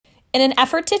In an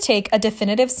effort to take a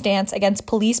definitive stance against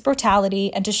police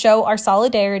brutality and to show our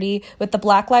solidarity with the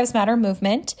Black Lives Matter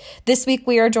movement, this week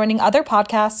we are joining other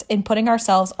podcasts in putting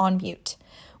ourselves on mute.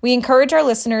 We encourage our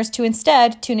listeners to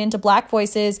instead tune into Black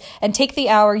Voices and take the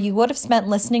hour you would have spent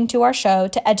listening to our show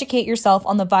to educate yourself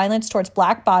on the violence towards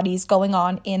Black bodies going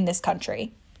on in this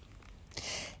country.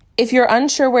 If you're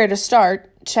unsure where to start,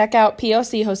 check out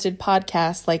POC-hosted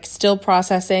podcasts like Still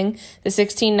Processing, The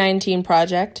 1619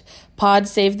 Project, Pod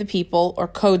Save the People, or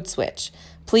Code Switch.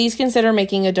 Please consider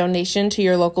making a donation to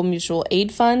your local mutual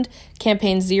aid fund,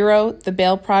 Campaign Zero, The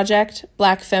Bail Project,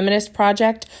 Black Feminist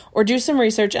Project, or do some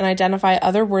research and identify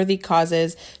other worthy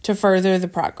causes to further the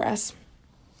progress.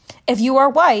 If you are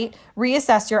white,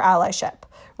 reassess your allyship.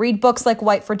 Read books like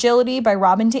White Fragility by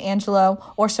Robin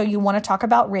DiAngelo or So You Want to Talk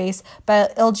About Race by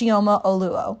Ijeoma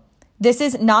Oluo. This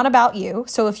is not about you,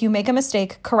 so if you make a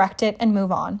mistake, correct it and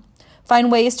move on.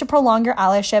 Find ways to prolong your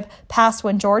allyship past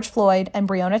when George Floyd and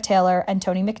Breonna Taylor and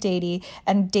Tony McDady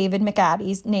and David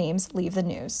McAddy's names leave the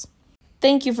news.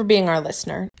 Thank you for being our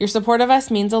listener. Your support of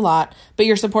us means a lot, but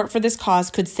your support for this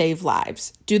cause could save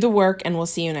lives. Do the work, and we'll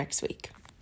see you next week.